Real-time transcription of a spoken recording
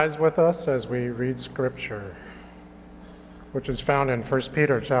Rise with us as we read Scripture, which is found in 1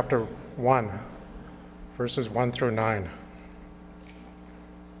 Peter chapter 1, verses 1 through 9.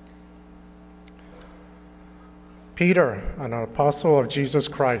 Peter, an apostle of Jesus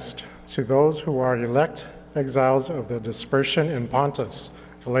Christ, to those who are elect exiles of the dispersion in Pontus,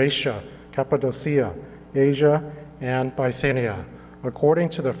 Galatia, Cappadocia, Asia, and Bithynia, according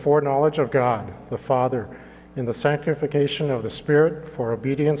to the foreknowledge of God, the Father, in the sanctification of the Spirit, for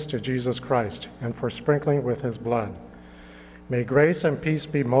obedience to Jesus Christ, and for sprinkling with his blood. May grace and peace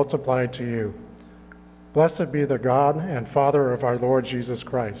be multiplied to you. Blessed be the God and Father of our Lord Jesus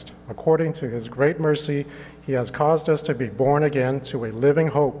Christ. According to his great mercy, he has caused us to be born again to a living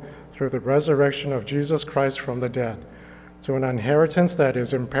hope through the resurrection of Jesus Christ from the dead, to an inheritance that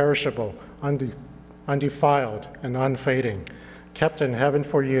is imperishable, undefiled, and unfading, kept in heaven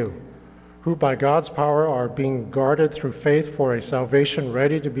for you, who by God's power are being guarded through faith for a salvation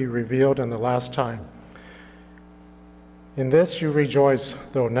ready to be revealed in the last time. In this you rejoice,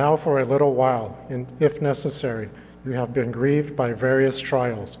 though now for a little while, if necessary, you have been grieved by various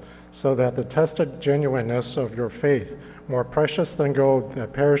trials, so that the tested genuineness of your faith, more precious than gold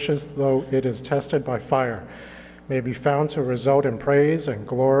that perishes though it is tested by fire, may be found to result in praise and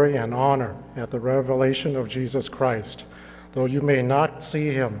glory and honor at the revelation of Jesus Christ. Though you may not see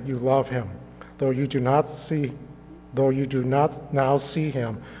him, you love him. Though you do not now see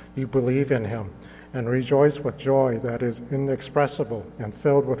him, you believe in him, and rejoice with joy that is inexpressible and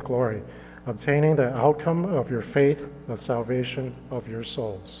filled with glory, obtaining the outcome of your faith, the salvation of your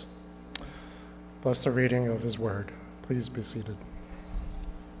souls. Bless the reading of his word. Please be seated.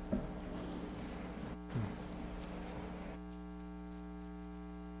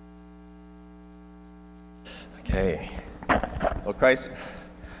 Okay. Well, Christ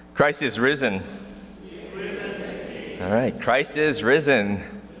is risen. All right, Christ is risen.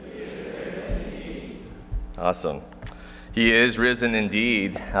 Awesome. He is risen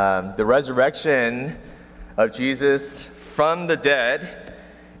indeed. The resurrection of Jesus from the dead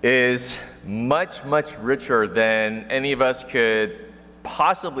is much, much richer than any of us could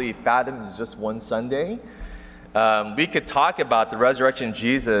possibly fathom in just one Sunday. We could talk about the resurrection of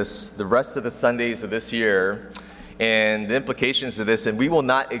Jesus the rest of the Sundays of this year and the implications of this, and we will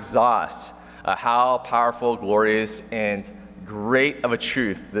not exhaust how powerful, glorious, and great of a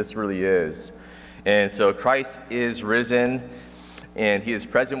truth this really is. And so Christ is risen, and he is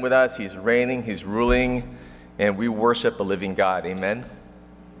present with us, he's reigning, he's ruling, and we worship a living God. Amen?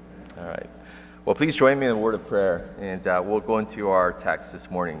 All right. Well, please join me in a word of prayer, and we'll go into our text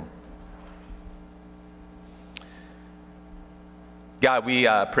this morning. God, we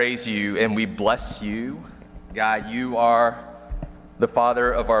praise you and we bless you. God, you are the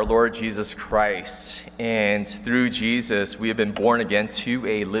Father of our Lord Jesus Christ, and through Jesus, we have been born again to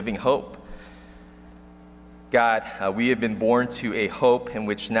a living hope. God, we have been born to a hope in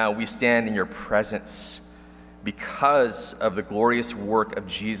which now we stand in your presence because of the glorious work of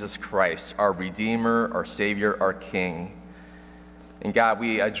Jesus Christ, our Redeemer, our Savior, our King. And God,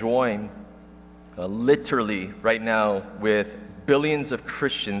 we join literally right now with billions of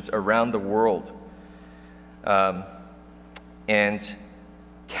Christians around the world, and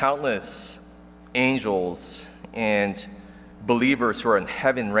countless angels and believers who are in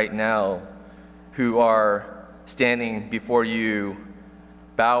heaven right now who are standing before you,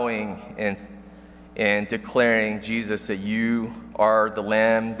 bowing and declaring, Jesus, that you are the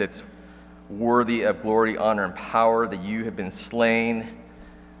Lamb that's worthy of glory, honor, and power, that you have been slain,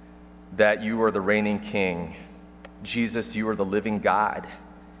 that you are the reigning King. Jesus, you are the living God,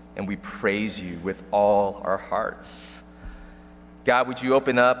 and we praise you with all our hearts. God, would you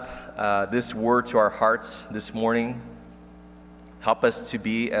open up this word to our hearts this morning? Help us to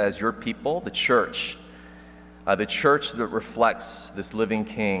be as your people, the church that reflects this living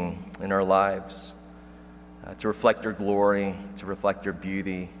King in our lives, to reflect your glory, to reflect your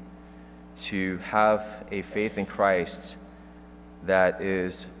beauty, to have a faith in Christ that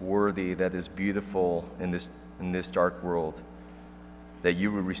is worthy, that is beautiful in this dark world, that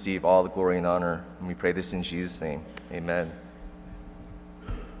you would receive all the glory and honor. And we pray this in Jesus' name. Amen.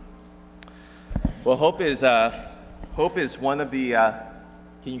 Well, hope is one of the,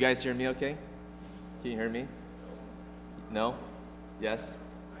 can you guys hear me okay? Can you hear me? No? Yes?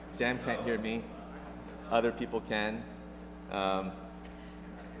 Sam can't hear me. Other people can.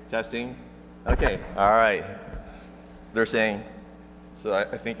 Testing? Okay, all right. They're saying, so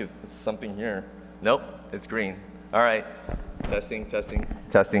I think it's something here. Nope, it's green. All right. Testing.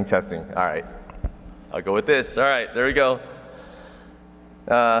 All right. I'll go with this. All right, there we go.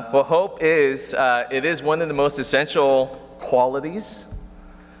 Well, hope is, it is one of the most essential qualities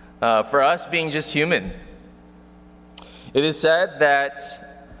for us being just human. It is said that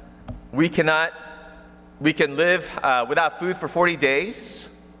we can live without food for 40 days.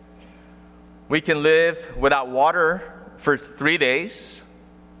 We can live without water for 3 days.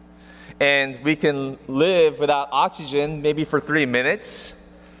 And we can live without oxygen maybe for 3 minutes.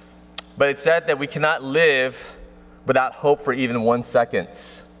 But it's said that we cannot live without hope for even 1 second.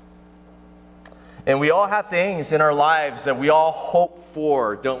 And we all have things in our lives that we all hope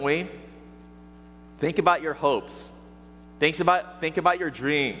for, don't we? Think about your hopes. Think about your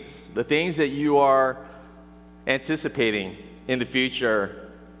dreams, the things that you are anticipating in the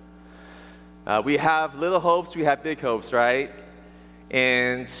future. We have little hopes, we have big hopes, right?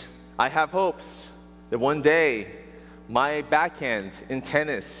 And I have hopes that one day my backhand in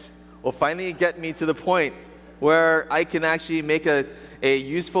tennis will finally get me to the point where I can actually make a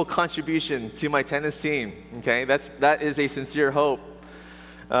useful contribution to my tennis team. Okay, that is a sincere hope.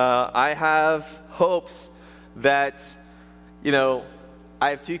 I have hopes that, I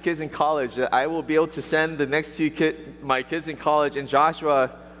have 2 kids in college, that I will be able to send the next my kids in college and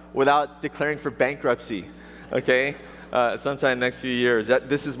Joshua without declaring for bankruptcy. Okay, sometime next few years.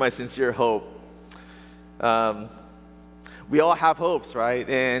 This is my sincere hope. We all have hopes, right?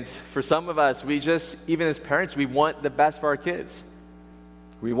 And for some of us, even as parents, we want the best for our kids.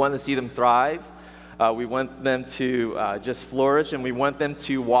 We want to see them thrive. We want them to just flourish, and we want them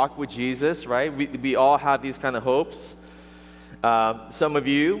to walk with Jesus, right? We all have these kind of hopes. Some of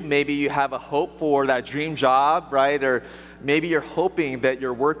you, maybe you have a hope for that dream job, right? Or maybe you're hoping that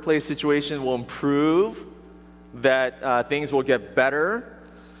your workplace situation will improve, that things will get better.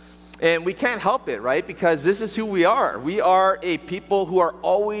 And we can't help it, right? Because this is who we are. We are a people who are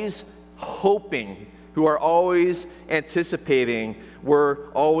always hoping, who are always anticipating. We're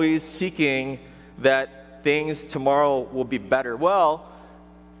always seeking that things tomorrow will be better. Well,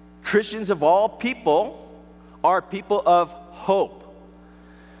 Christians of all people are people of hope.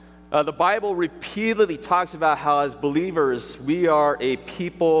 The Bible repeatedly talks about how as believers, we are a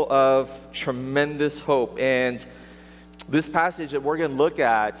people of tremendous hope. And this passage that we're going to look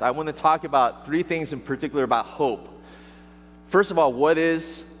at, I want to talk about 3 things in particular about hope. First of all, what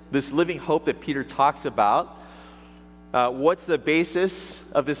is this living hope that Peter talks about? What's the basis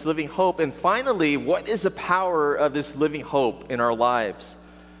of this living hope? And finally, what is the power of this living hope in our lives?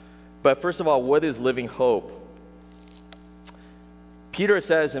 But first of all, what is living hope? Peter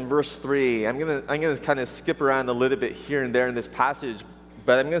says in verse 3, I'm going to kind of skip around a little bit here and there in this passage,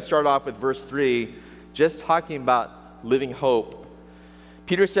 but I'm going to start off with verse 3, just talking about living hope.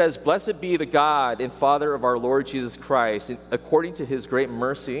 Peter says, "Blessed be the God and Father of our Lord Jesus Christ, according to his great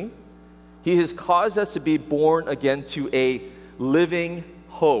mercy, he has caused us to be born again to a living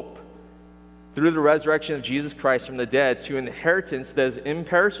hope through the resurrection of Jesus Christ from the dead, to an inheritance that is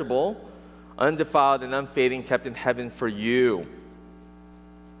imperishable, undefiled, and unfading, kept in heaven for you."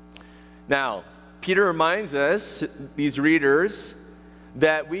 Now, Peter reminds us, these readers,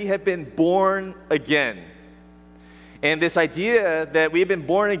 that we have been born again. And this idea that we've been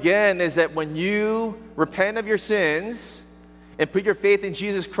born again is that when you repent of your sins and put your faith in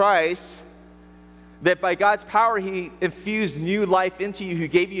Jesus Christ, that by God's power, he infused new life into you, who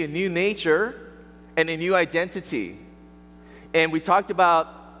gave you a new nature and a new identity. And we talked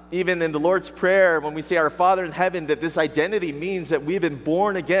about, even in the Lord's Prayer, when we say our Father in heaven, that this identity means that we've been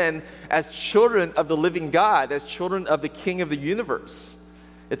born again as children of the living God, as children of the King of the universe.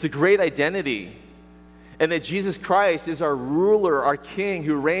 It's a great identity. And that Jesus Christ is our ruler, our King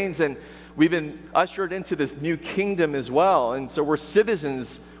who reigns, and we've been ushered into this new kingdom as well. And so we're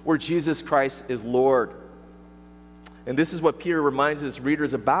citizens where Jesus Christ is Lord. And this is what Peter reminds his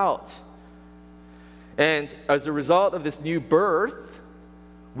readers about. And as a result of this new birth,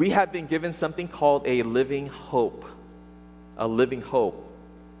 we have been given something called a living hope. A living hope.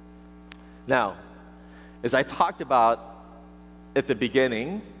 Now, as I talked about at the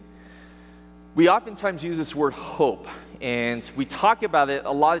beginning, we oftentimes use this word hope, and we talk about it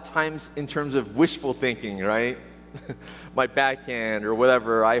a lot of times in terms of wishful thinking, right? My backhand or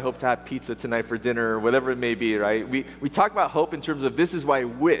whatever, I hope to have pizza tonight for dinner, or whatever it may be, right? We talk about hope in terms of this is what I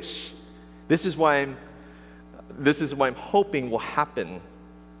wish. This is what I'm hoping will happen.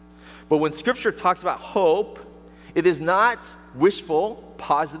 But when Scripture talks about hope, it is not wishful,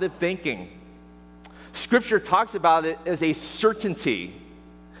 positive thinking. Scripture talks about it as a certainty,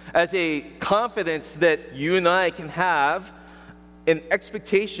 as a confidence that you and I can have, an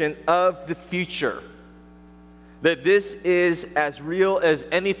expectation of the future. That this is as real as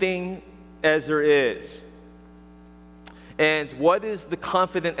anything as there is. And what is the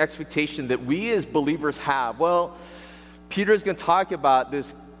confident expectation that we as believers have? Well, Peter is going to talk about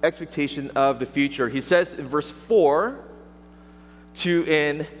this expectation of the future. He says in verse 4, to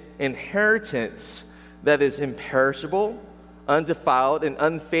an inheritance that is imperishable, undefiled, and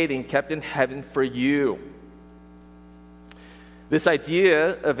unfading, kept in heaven for you. This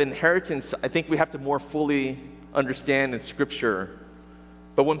idea of inheritance, I think we have to more fully understand in Scripture.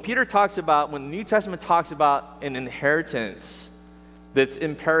 But when the New Testament talks about an inheritance that's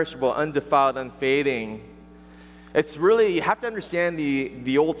imperishable, undefiled, unfading, it's really, you have to understand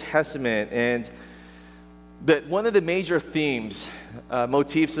the Old Testament, and that one of the major themes,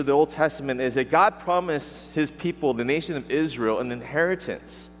 motifs of the Old Testament is that God promised his people, the nation of Israel, an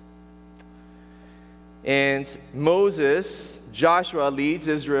inheritance. And Joshua leads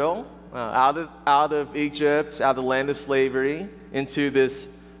Israel out of Egypt, out of the land of slavery, into this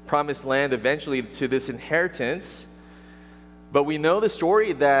promised land, eventually to this inheritance. But we know the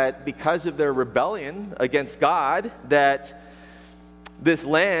story that because of their rebellion against God, that this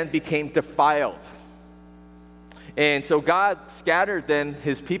land became defiled. And so God scattered then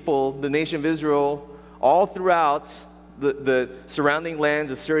his people, the nation of Israel, all throughout the surrounding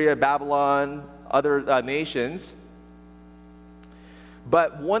lands, Assyria, Babylon, other nations.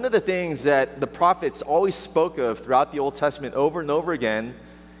 But one of the things that the prophets always spoke of throughout the Old Testament over and over again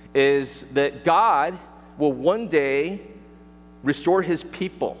is that God will one day restore his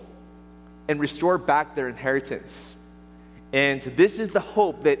people and restore back their inheritance. And this is the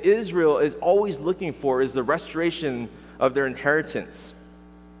hope that Israel is always looking for, is the restoration of their inheritance.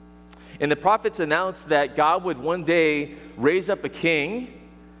 And the prophets announced that God would one day raise up a king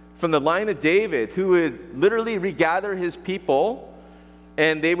from the line of David who would literally regather his people,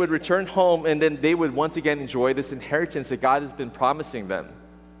 and they would return home, and then they would once again enjoy this inheritance that God has been promising them.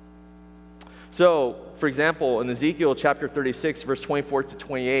 So, for example, in Ezekiel chapter 36, verse 24 to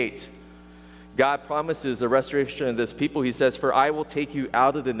 28, God promises the restoration of this people. He says, "For I will take you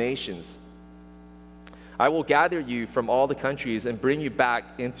out of the nations. I will gather you from all the countries and bring you back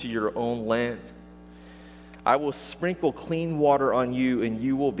into your own land. I will sprinkle clean water on you, and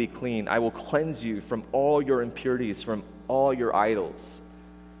you will be clean. I will cleanse you from all your impurities, from all your idols.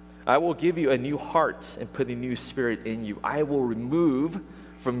 I will give you a new heart and put a new spirit in you. I will remove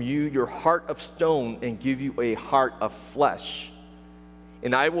from you your heart of stone and give you a heart of flesh.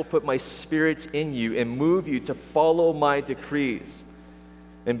 And I will put my spirit in you and move you to follow my decrees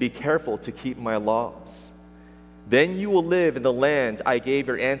and be careful to keep my laws. Then you will live in the land I gave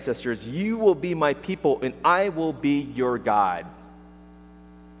your ancestors. You will be my people, and I will be your God."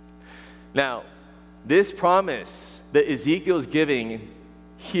 Now, this promise that Ezekiel is giving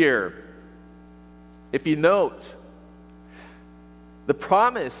here, if you note, the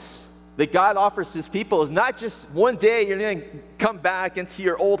promise that God offers his people is not just one day you're going to come back into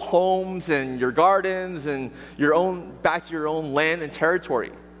your old homes and your gardens and back to your own land and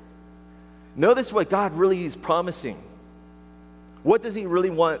territory. Notice what God really is promising. What does he really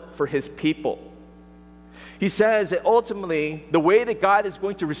want for his people? He says that ultimately the way that God is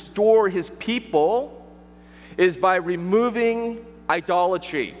going to restore his people is by removing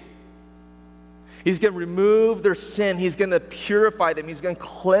idolatry. He's going to remove their sin. He's going to purify them. He's going to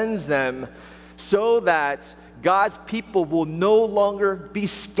cleanse them so that God's people will no longer be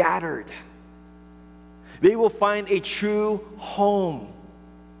scattered. They will find a true home.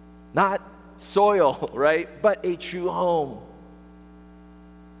 Not soil, right? But a true home.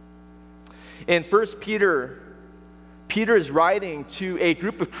 In 1 Peter, Peter is writing to a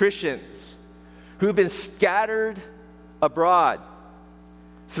group of Christians who have been scattered abroad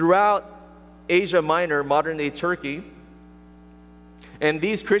throughout Asia Minor, modern-day Turkey. And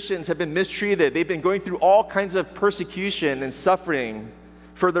these Christians have been mistreated. They've been going through all kinds of persecution and suffering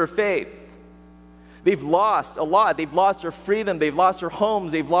for their faith. They've lost a lot. They've lost their freedom. They've lost their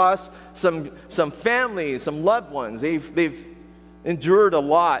homes. They've lost some families, some loved ones. They've endured a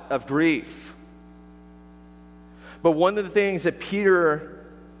lot of grief. But one of the things that Peter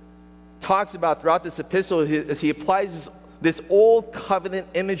talks about throughout this epistle is he applies this old covenant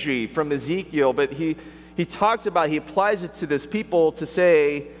imagery from Ezekiel, but he applies it to this people to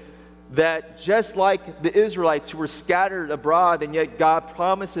say that just like the Israelites who were scattered abroad, and yet God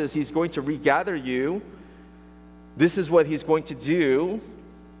promises he's going to regather you, this is what he's going to do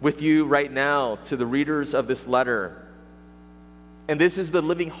with you right now to the readers of this letter. And this is the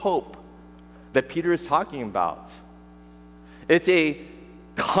living hope that Peter is talking about. It's a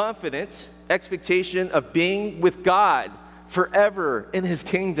confident expectation of being with God forever in his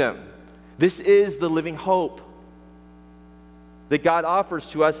kingdom. This is the living hope that God offers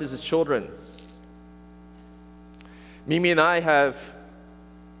to us as his children. Mimi and I have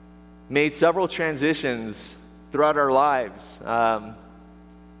made several transitions throughout our lives.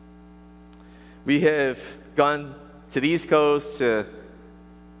 We have gone to the East Coast, to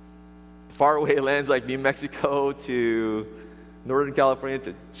faraway lands like New Mexico, to Northern California,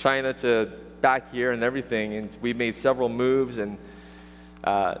 to China, to back here and everything. And we made several moves, and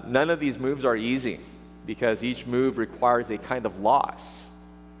none of these moves are easy because each move requires a kind of loss.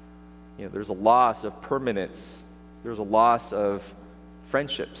 You know, there's a loss of permanence. There's a loss of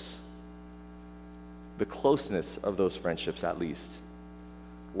friendships, the closeness of those friendships at least.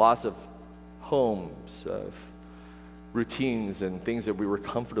 Loss of homes, of routines and things that we were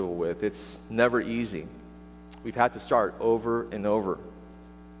comfortable with. It's never easy. We've had to start over and over.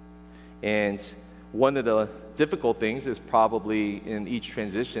 And one of the difficult things is probably in each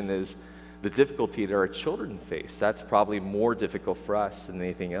transition is the difficulty that our children face. That's probably more difficult for us than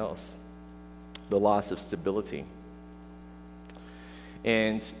anything else. The loss of stability.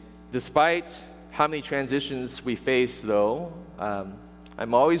 And despite how many transitions we face, though,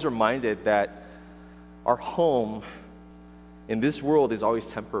 I'm always reminded that our home in this world is always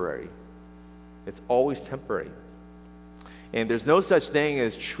temporary. It's always temporary. And there's no such thing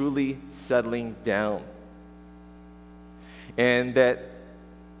as truly settling down. And that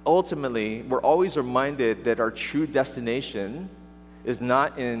ultimately, we're always reminded that our true destination is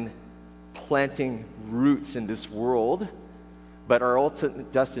not in planting roots in this world, but our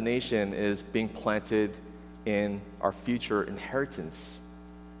ultimate destination is being planted in our future inheritance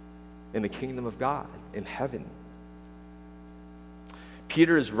in the kingdom of God, in heaven.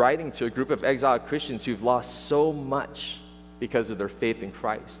 Peter is writing to a group of exiled Christians who've lost so much because of their faith in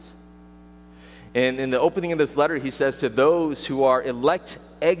Christ. And in the opening of this letter, he says to those who are elect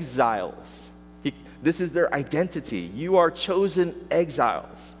exiles, this is their identity. You are chosen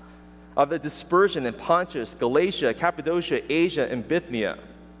exiles of the dispersion in Pontus, Galatia, Cappadocia, Asia, and Bithynia.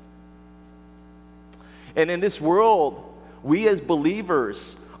 And in this world, we as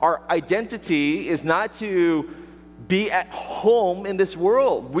believers, our identity is not to be at home in this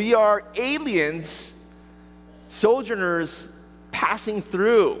world. We are aliens, sojourners passing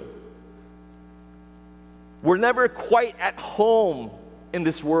through. We're never quite at home in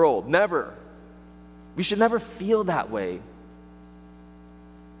this world, never. We should never feel that way.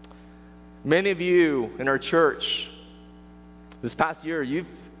 Many of you in our church, this past year, you've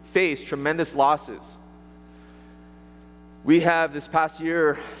faced tremendous losses. We have this past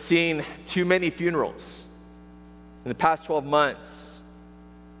year seen too many funerals. In the past 12 months,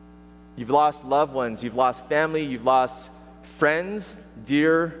 you've lost loved ones, you've lost family, you've lost friends,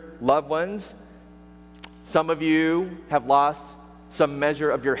 dear loved ones. Some of you have lost some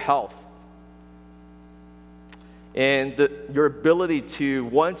measure of your health. And your ability to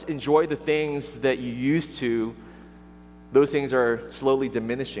once enjoy the things that you used to, those things are slowly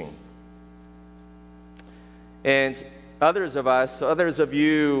diminishing. And others of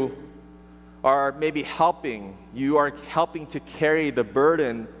you are maybe helping. You are helping to carry the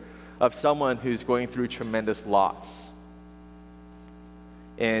burden of someone who's going through tremendous loss.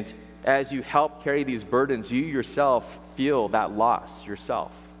 And as you help carry these burdens, you yourself feel that loss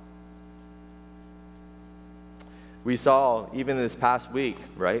yourself. We saw, even this past week,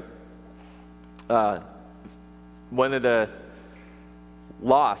 right? One of the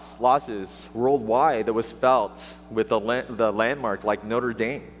losses worldwide that was felt with the landmark like Notre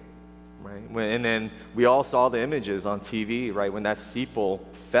Dame, right? And then we all saw the images on TV, right, when that steeple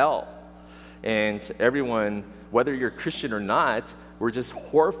fell. And everyone, whether you're Christian or not, were just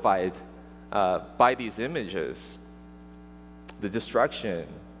horrified by these images, the destruction.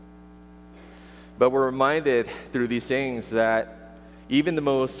 But we're reminded through these things that even the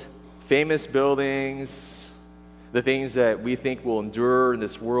most famous buildings, the things that we think will endure in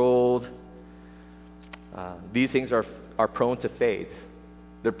this world, these things are prone to fade.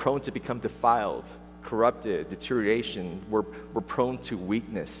 They're prone to become defiled, corrupted, deterioration. We're prone to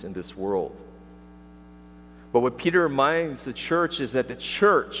weakness in this world. But what Peter reminds the church is that the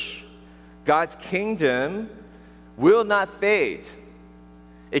church, God's kingdom, will not fade.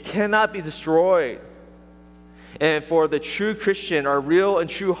 It cannot be destroyed. And for the true Christian, our real and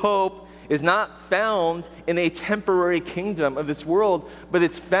true hope is not found in a temporary kingdom of this world, but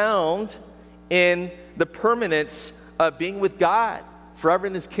it's found in the permanence of being with God forever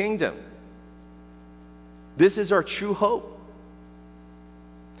in His kingdom. This is our true hope.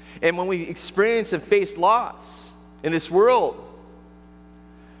 And when we experience and face loss in this world,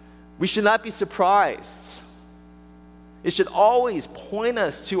 we should not be surprised. It should always point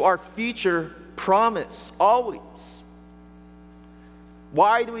us to our future promise, always.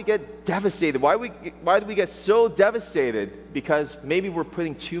 Why do we get devastated? Why do we get so devastated? Because maybe we're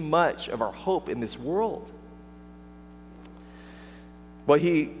putting too much of our hope in this world. Well,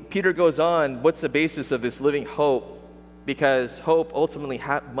 Peter goes on, what's the basis of this living hope? Because hope ultimately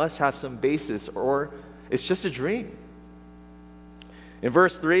must have some basis, or it's just a dream. In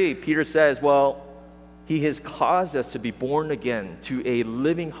verse 3, Peter says, well, he has caused us to be born again to a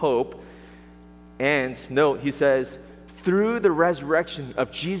living hope. And note, he says, through the resurrection of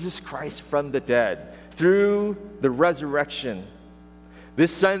Jesus Christ from the dead. Through the resurrection.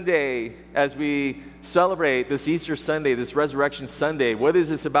 This Sunday, as we celebrate this Easter Sunday, this Resurrection Sunday, what is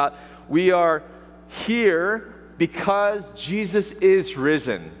this about? We are here because Jesus is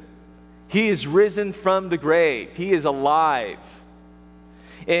risen. He is risen from the grave. He is alive.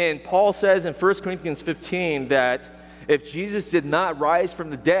 And Paul says in 1 Corinthians 15 that if Jesus did not rise from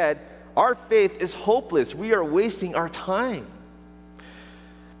the dead, our faith is hopeless. We are wasting our time.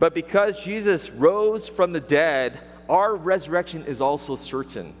 But because Jesus rose from the dead, our resurrection is also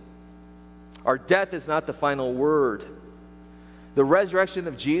certain. Our death is not the final word. The resurrection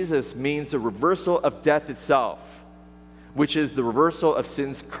of Jesus means the reversal of death itself, which is the reversal of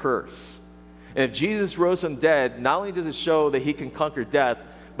sin's curse. And if Jesus rose from the dead, not only does it show that he can conquer death,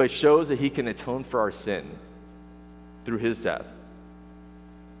 but it shows that he can atone for our sin through his death.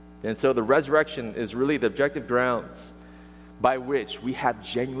 And so the resurrection is really the objective grounds by which we have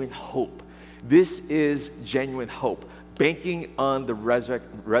genuine hope. This is genuine hope, banking on the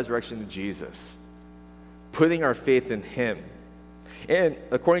resurrection of Jesus, putting our faith in him. And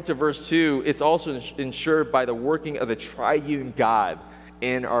according to verse 2, it's also ensured by the working of the triune God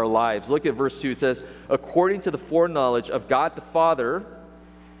in our lives. Look at verse 2. It says, according to the foreknowledge of God the Father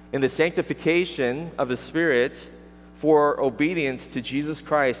and the sanctification of the Spirit, for obedience to Jesus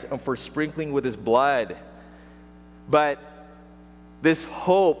Christ and for sprinkling with his blood. But this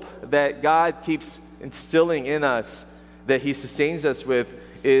hope that God keeps instilling in us, that he sustains us with,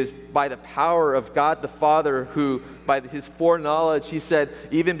 is by the power of God the Father, who by his foreknowledge, he said,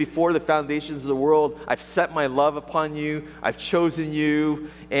 even before the foundations of the world, I've set my love upon you, I've chosen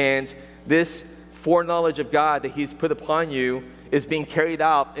you, and this foreknowledge of God that he's put upon you is being carried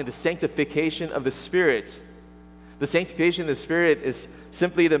out in the sanctification of the Spirit. The sanctification of the Spirit is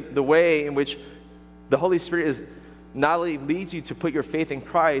simply the way in which the Holy Spirit is not only leads you to put your faith in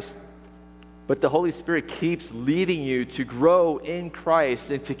Christ, but the Holy Spirit keeps leading you to grow in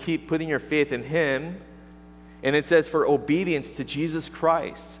Christ and to keep putting your faith in him. And it says for obedience to Jesus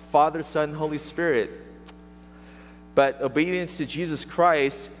Christ, Father, Son, Holy Spirit. But obedience to Jesus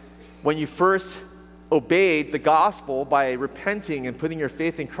Christ, when you first obeyed the gospel by repenting and putting your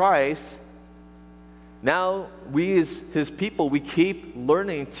faith in Christ, now we as his people, we keep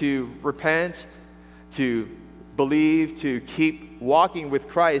learning to repent, to believe, to keep walking with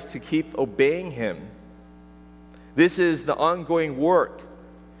Christ, to keep obeying him. This is the ongoing work.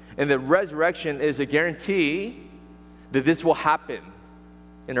 And the resurrection is a guarantee that this will happen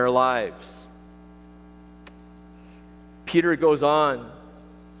in our lives. Peter goes on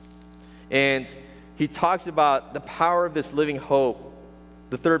and he talks about the power of this living hope.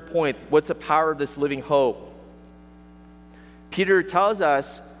 The third point, what's the power of this living hope? Peter tells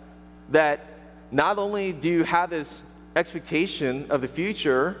us that not only do you have this expectation of the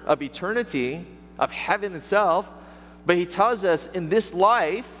future, of eternity, of heaven itself, but he tells us in this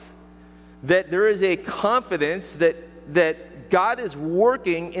life that there is a confidence that God is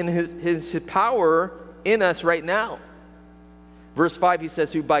working in his power in us right now. Verse 5, he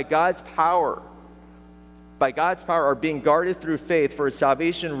says, who by God's power are being guarded through faith for a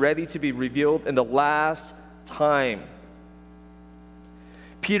salvation ready to be revealed in the last time.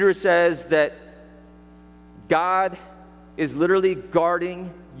 Peter says that God is literally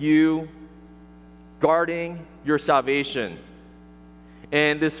guarding you, guarding your salvation.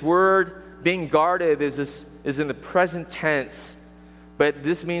 And this word being guarded is in the present tense, but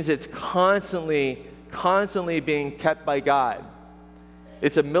this means it's constantly being kept by God.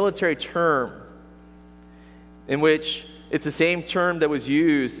 It's a military term in which it's the same term that was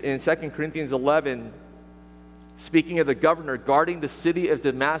used in 2 Corinthians 11, speaking of the governor guarding the city of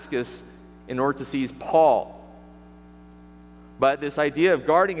Damascus in order to seize Paul. But this idea of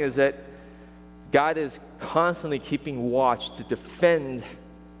guarding is that God is constantly keeping watch to defend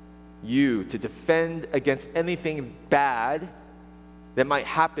you, to defend against anything bad that might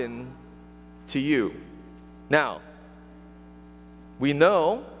happen to you. Now, we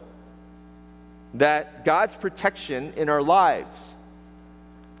know that God's protection in our lives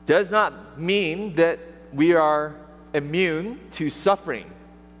does not mean that we are immune to suffering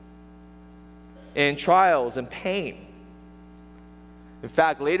and trials and pain. In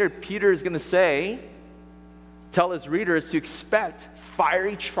fact, later Peter is going to tell his readers to expect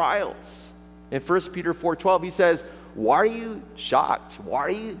fiery trials. In 1 Peter 4:12, he says, why are you shocked?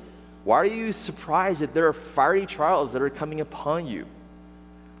 Why are you surprised that there are fiery trials that are coming upon you?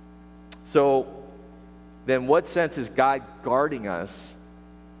 So, then what sense is God guarding us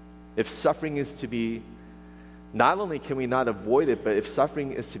if suffering is to be, not only can we not avoid it, but if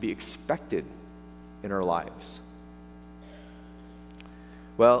suffering is to be expected in our lives?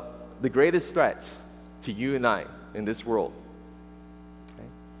 Well, the greatest threat to you and I in this world, okay,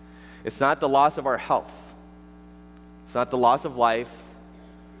 it's not the loss of our health. It's not the loss of life.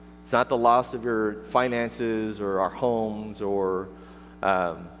 It's not the loss of your finances or our homes or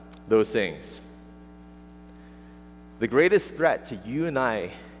those things. The greatest threat to you and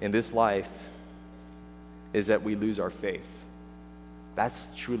I in this life is that we lose our faith. That's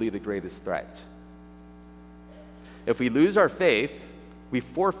truly the greatest threat. If we lose our faith, we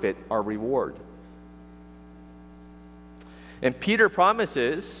forfeit our reward. And Peter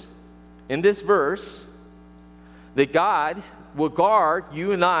promises in this verse that God will guard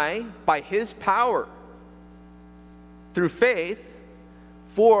you and I by his power through faith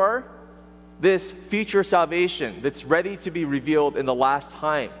for this future salvation that's ready to be revealed in the last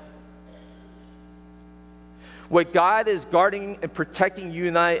time. What God is guarding and protecting you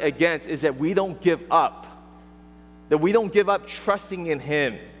and I against is that we don't give up. That we don't give up trusting in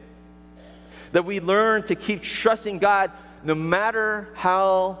him. That we learn to keep trusting God no matter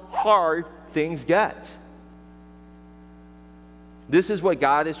how hard things get. This is what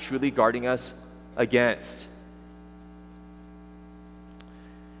God is truly guarding us against.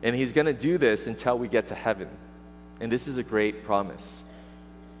 And he's going to do this until we get to heaven. And this is a great promise.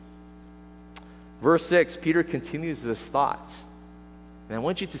 Verse 6, Peter continues this thought. And I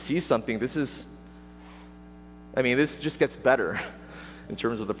want you to see something. This just gets better in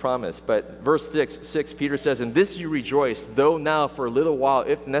terms of the promise. But verse 6, Peter says, "In this you rejoice, though now for a little while,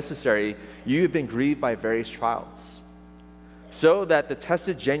 if necessary, you have been grieved by various trials. So that the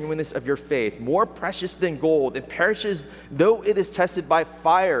tested genuineness of your faith, more precious than gold, and perishes though it is tested by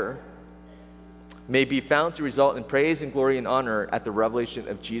fire, may be found to result in praise and glory and honor at the revelation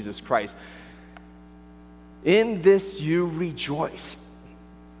of Jesus Christ. In this you rejoice."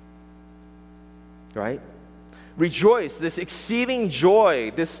 Right? Rejoice, this exceeding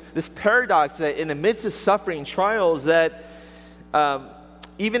joy, this paradox that in the midst of suffering, trials, that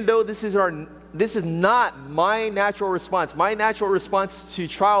even though this is not my natural response. My natural response to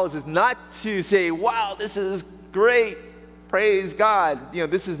trials is not to say, "Wow, this is great, praise God."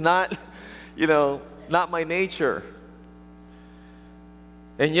 This is not, not my nature.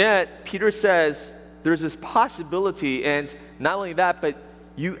 And yet, Peter says there's this possibility, and not only that, but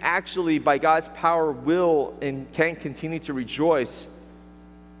you actually, by God's power, will and can continue to rejoice.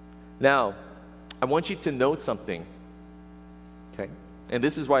 Now, I want you to note something. Okay? And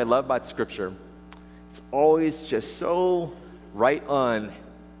this is what I love about Scripture. It's always just so right on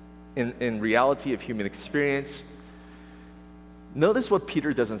in reality of human experience. Notice what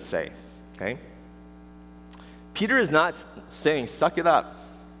Peter doesn't say, okay? Peter is not saying, "Suck it up.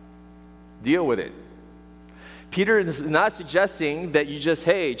 Deal with it." Peter is not suggesting that you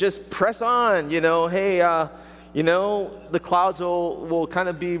just press on, the clouds will kind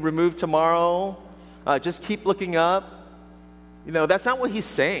of be removed tomorrow. Just keep looking up. That's not what he's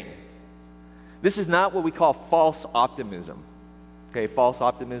saying. This is not what we call false optimism. Okay, false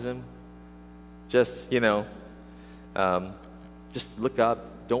optimism. Just look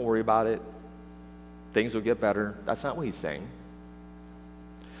up. Don't worry about it. Things will get better. That's not what he's saying.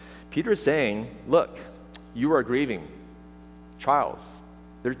 Peter is saying, look, you are grieving. Trials,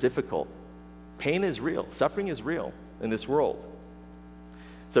 they're difficult. Pain is real. Suffering is real in this world.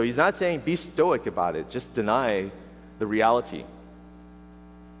 So he's not saying be stoic about it. Just deny the reality.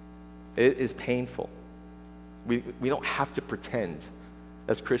 It is painful. We don't have to pretend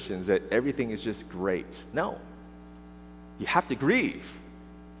as Christians that everything is just great. No. You have to grieve.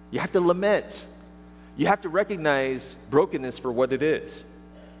 You have to lament. You have to recognize brokenness for what it is.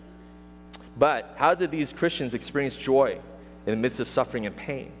 But how did these Christians experience joy in the midst of suffering and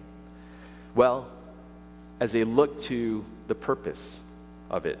pain? Well, as they look to the purpose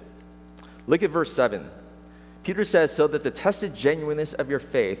of it. Look at verse 7. Peter says, "So that the tested genuineness of your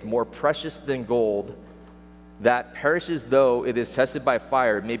faith, more precious than gold, that perishes though it is tested by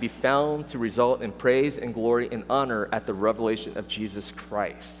fire, may be found to result in praise and glory and honor at the revelation of Jesus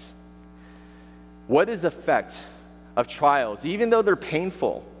Christ." What is the effect of trials, even though they're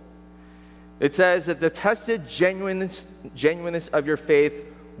painful? It says that the tested genuineness of your faith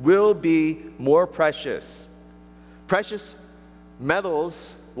will be more precious. Precious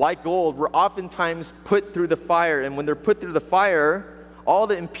metals, like gold, were oftentimes put through the fire, and when they're put through the fire, all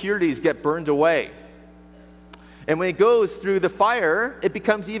the impurities get burned away. And when it goes through the fire, it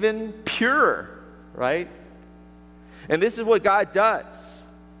becomes even purer, right? And this is what God does.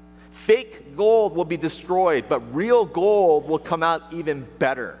 Fake gold will be destroyed, but real gold will come out even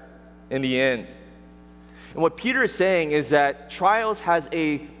better in the end. And what Peter is saying is that trials has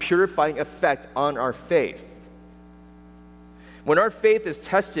a purifying effect on our faith. When our faith is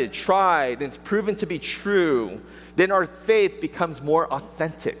tested, tried, and it's proven to be true, then our faith becomes more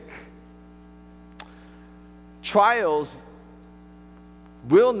authentic. Trials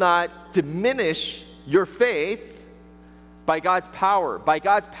will not diminish your faith by God's power. By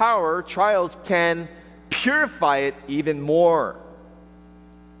God's power, trials can purify it even more.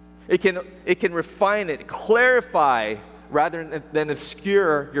 It can refine it, clarify rather than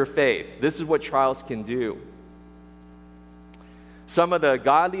obscure your faith. This is what trials can do. Some of the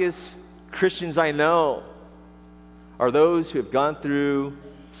godliest Christians I know are those who have gone through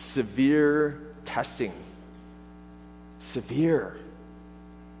severe testing. Severe.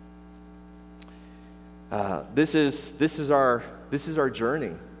 This is our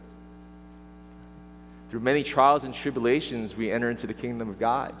journey. Through many trials and tribulations, we enter into the kingdom of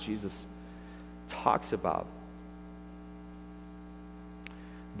God. Jesus talks about.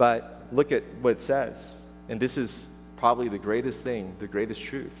 But look at what it says, and this is probably the greatest thing, the greatest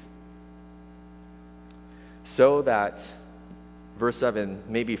truth. So that, verse 7,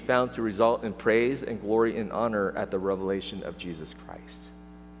 may be found to result in praise and glory and honor at the revelation of Jesus Christ.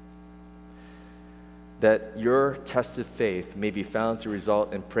 That your tested faith may be found to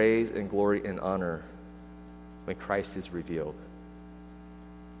result in praise and glory and honor when Christ is revealed.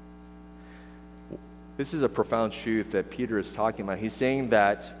 This is a profound truth that Peter is talking about. He's saying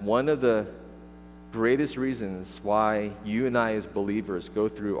that one of the greatest reasons why you and I as believers go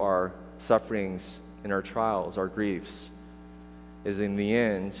through our sufferings and our trials, our griefs, is in the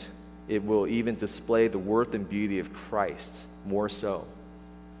end, it will even display the worth and beauty of Christ more so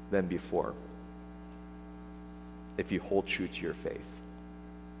than before, if you hold true to your faith.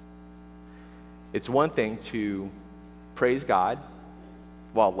 It's one thing to praise God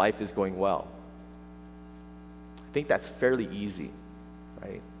while life is going well. I think that's fairly easy,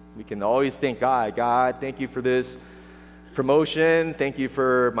 right? We can always thank God, thank you for this promotion, thank you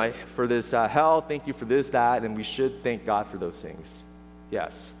for this health, thank you for this, that, and we should thank God for those things.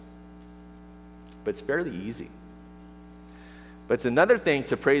 Yes. But it's fairly easy. But it's another thing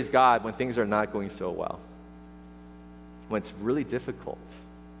to praise God when things are not going so well, when it's really difficult.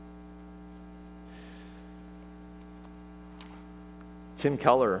 Tim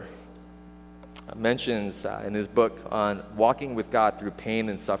Keller mentions in his book on walking with God through pain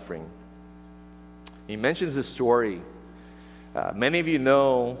and suffering. He mentions this story. Many of you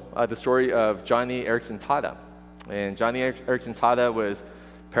know the story of Johnny Erickson Tada. And Johnny Erickson Tada was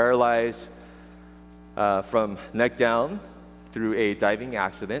paralyzed from neck down through a diving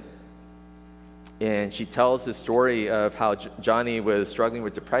accident. And she tells the story of how Johnny was struggling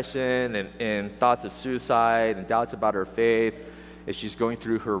with depression and thoughts of suicide and doubts about her faith as she's going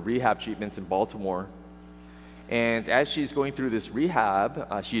through her rehab treatments in Baltimore. And as she's going through this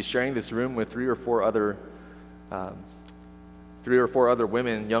rehab, she's sharing this room with three or four other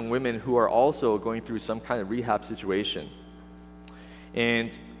women, young women, who are also going through some kind of rehab situation. And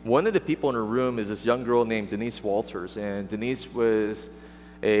one of the people in her room is this young girl named Denise Walters. And Denise was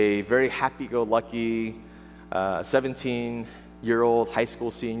a very happy-go-lucky 17-year-old high school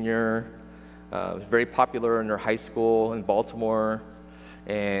senior, very popular in her high school in Baltimore.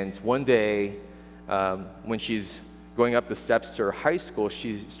 And one day, when she's going up the steps to her high school,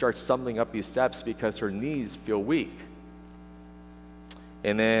 she starts stumbling up these steps because her knees feel weak.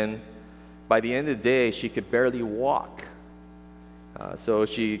 And then by the end of the day, she could barely walk. So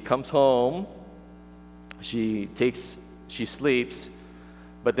she comes home, she sleeps,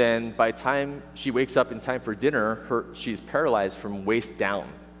 but then by the time she wakes up in time for dinner, she's paralyzed from waist down.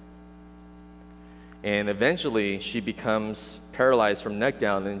 And eventually, she becomes paralyzed from neck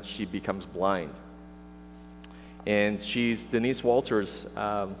down, and she becomes blind. And Denise Walters.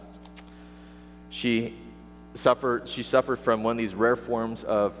 She suffered from one of these rare forms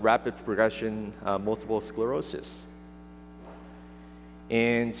of rapid progression multiple sclerosis.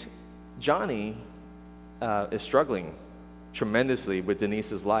 And Johnny is struggling tremendously with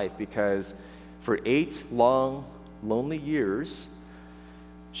Denise's life because for 8 long, lonely years,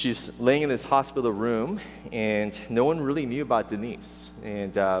 she's laying in this hospital room, and no one really knew about Denise.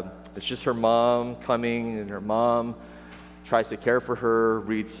 And it's just her mom coming, and her mom tries to care for her,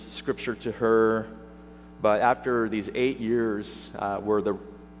 reads scripture to her. But after these 8 years where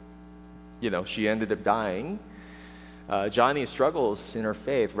she ended up dying, Johnny struggles in her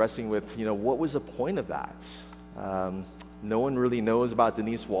faith, wrestling with, what was the point of that? No one really knows about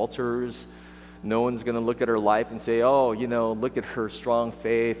Denise Walters. No one's going to look at her life and say, oh, look at her strong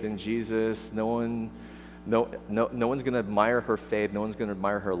faith in Jesus. No one's going to admire her faith. No one's going to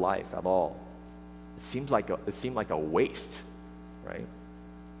admire her life at all. It seemed like a waste, right?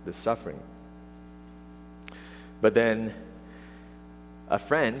 The suffering. But then a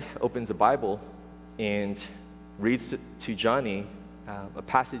friend opens a Bible and reads to Johnny a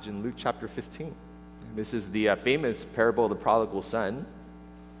passage in Luke chapter 15. This is the famous parable of the prodigal son.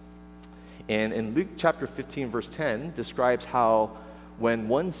 And in Luke chapter 15, verse 10, describes how when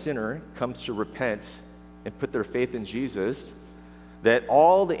one sinner comes to repent and put their faith in Jesus, that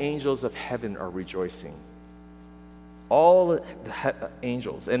all the angels of heaven are rejoicing. All the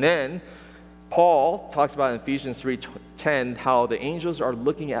angels. And then Paul talks about in Ephesians 3:10 how the angels are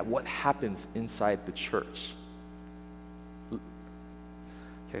looking at what happens inside the church.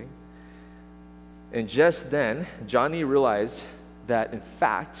 Okay? And just then, Johnny realized that, in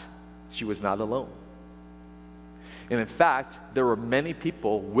fact, she was not alone. And in fact, there were many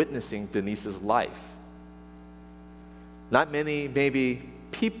people witnessing Denise's life. Not many, maybe,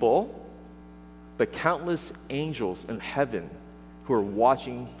 people, but countless angels in heaven who are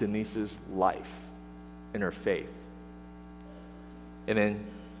watching Denise's life and her faith. And then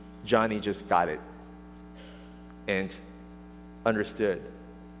Johnny just got it and understood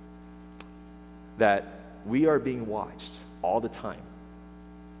that we are being watched all the time.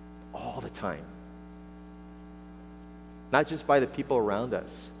 All the time. Not just by the people around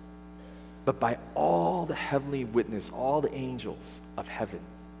us, but by all the heavenly witness, all the angels of heaven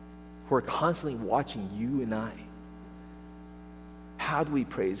who are constantly watching you and I. How do we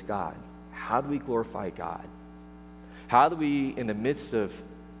praise God? How do we glorify God? How do we, in the midst of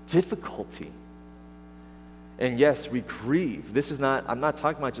difficulty, and yes, we grieve. I'm not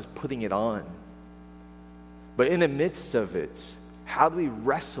talking about just putting it on. But in the midst of it, how do we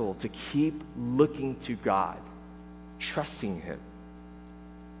wrestle to keep looking to God, trusting Him?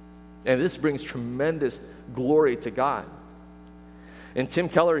 And this brings tremendous glory to God. And Tim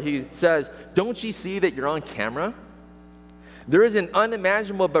Keller, he says, don't you see that you're on camera? There is an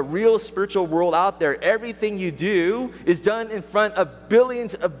unimaginable but real spiritual world out there. Everything you do is done in front of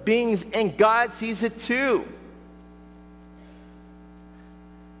billions of beings, and God sees it too.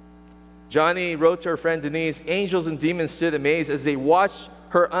 Johnny wrote to her friend Denise, angels and demons stood amazed as they watched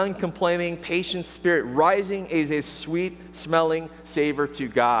her uncomplaining, patient spirit rising as a sweet-smelling savor to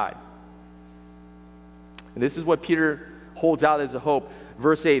God. And this is what Peter holds out as a hope.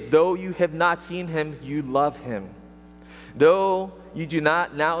 Verse 8, though you have not seen him, you love him. Though you do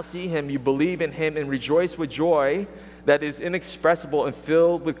not now see him, you believe in him and rejoice with joy that is inexpressible and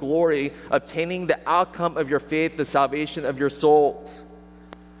filled with glory, obtaining the outcome of your faith, the salvation of your souls.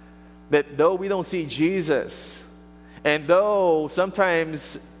 That though we don't see Jesus, and though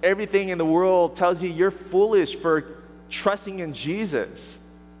sometimes everything in the world tells you you're foolish for trusting in Jesus,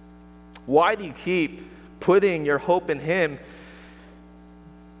 why do you keep putting your hope in him?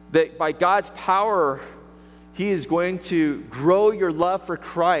 That by God's power, he is going to grow your love for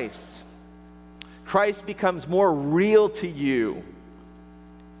Christ. Christ becomes more real to you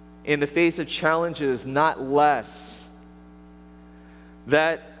in the face of challenges, not less.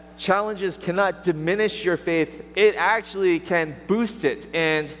 That challenges cannot diminish your faith. It actually can boost it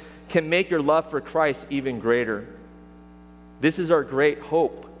and can make your love for Christ even greater. This is our great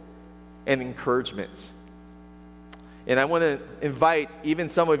hope and encouragement. And I want to invite even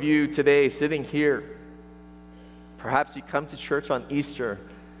some of you today sitting here. Perhaps you come to church on Easter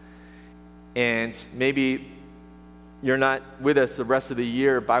and maybe you're not with us the rest of the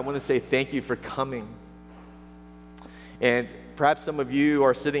year, but I want to say thank you for coming. And perhaps some of you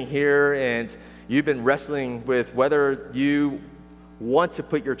are sitting here and you've been wrestling with whether you want to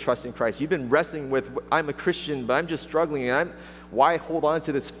put your trust in Christ. You've been wrestling with, I'm a Christian, but I'm just struggling. And why hold on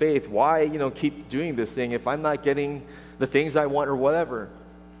to this faith? Why, keep doing this thing if I'm not getting the things I want or whatever?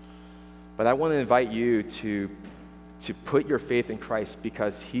 But I want to invite you to put your faith in Christ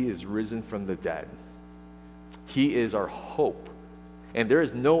because he is risen from the dead. He is our hope. And there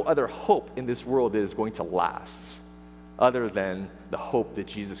is no other hope in this world that is going to last other than the hope that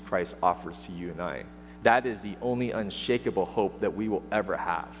Jesus Christ offers to you and I. That is the only unshakable hope that we will ever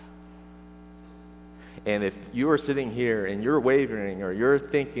have. And if you are sitting here and you're wavering or you're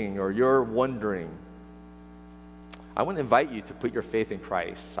thinking or you're wondering, I want to invite you to put your faith in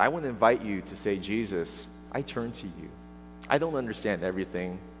Christ. I want to invite you to say, Jesus, I turn to you. I don't understand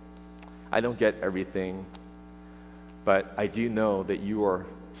everything. I don't get everything. But I do know that you are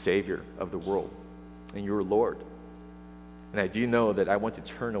Savior of the world and you are Lord. And I do know that I want to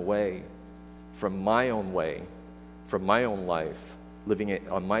turn away from my own way from my own life, living it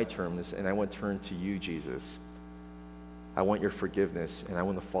on my terms, and I want to turn to you, Jesus. I want your forgiveness, and I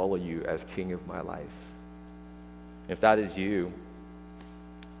want to follow you as King of my life. If that is you,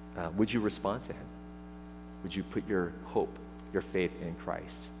 would you respond to him? Would you put your hope, your faith in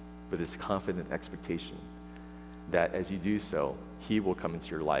Christ with this confident expectation that as you do so, he will come into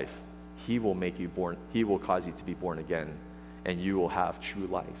your life, he will make you born, he will cause you to be born again, and you will have true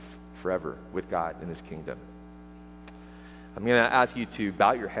life forever with God in his kingdom? I'm going to ask you to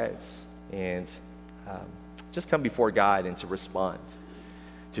bow your heads and just come before God and to respond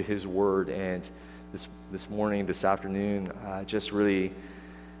to his word. And this morning, this afternoon, just really,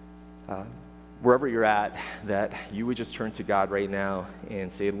 wherever you're at, that you would just turn to God right now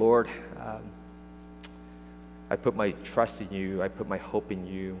and say, Lord, I put my trust in you. I put my hope in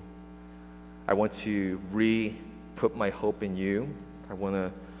you. I want to put my hope in you.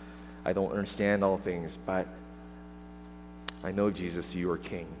 I don't understand all things, but I know, Jesus, you are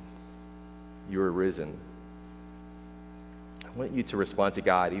King. You are risen. I want you to respond to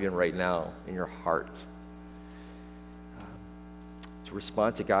God even right now in your heart. To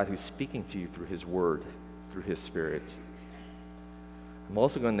respond to God who's speaking to you through his word, through his spirit. I'm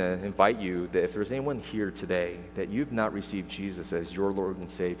also going to invite you that if there's anyone here today that you've not received Jesus as your Lord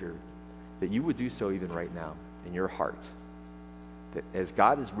and Savior, that you would do so even right now in your heart. That as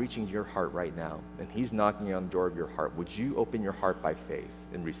God is reaching your heart right now and he's knocking on the door of your heart, would you open your heart by faith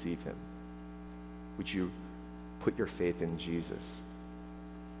and receive him? Would you put your faith in Jesus?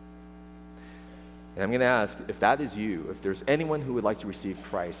 And I'm going to ask, if that is you, if there's anyone who would like to receive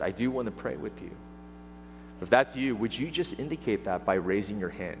Christ, I do want to pray with you. If that's you, would you just indicate that by raising your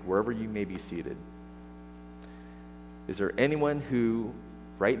hand, wherever you may be seated? Is there anyone who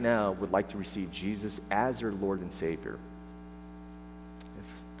right now would like to receive Jesus as their Lord and Savior?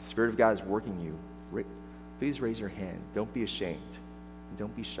 If the Spirit of God is working you, please raise your hand. Don't be ashamed.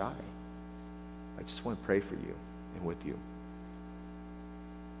 Don't be shy. I just want to pray for you and with you.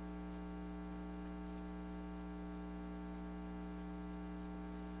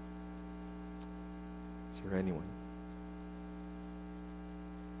 Is there anyone?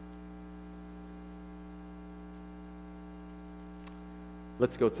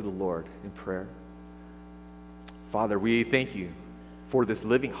 Let's go to the Lord in prayer. Father, we thank you for this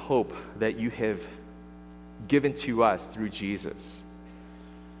living hope that you have given to us through Jesus.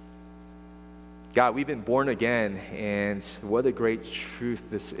 God, we've been born again, and what a great truth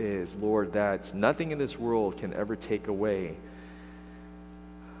this is, Lord, that nothing in this world can ever take away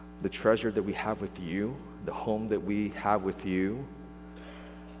the treasure that we have with you, the home that we have with you.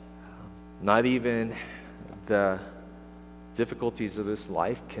 Not even the difficulties of this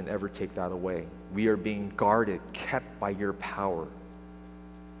life can ever take that away. We are being guarded, kept by your power.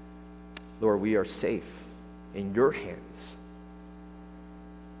 Lord, we are safe in your hands.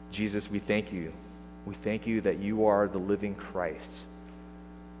 Jesus, we thank you. We thank you that you are the living Christ,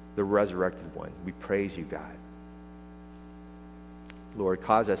 the resurrected one. We praise you, God. Lord,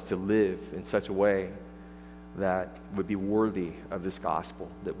 cause us to live in such a way that would be worthy of this gospel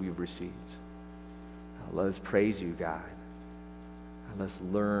that we've received. Let us praise you, God. And let's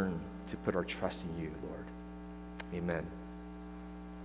learn to put our trust in you, Lord. Amen.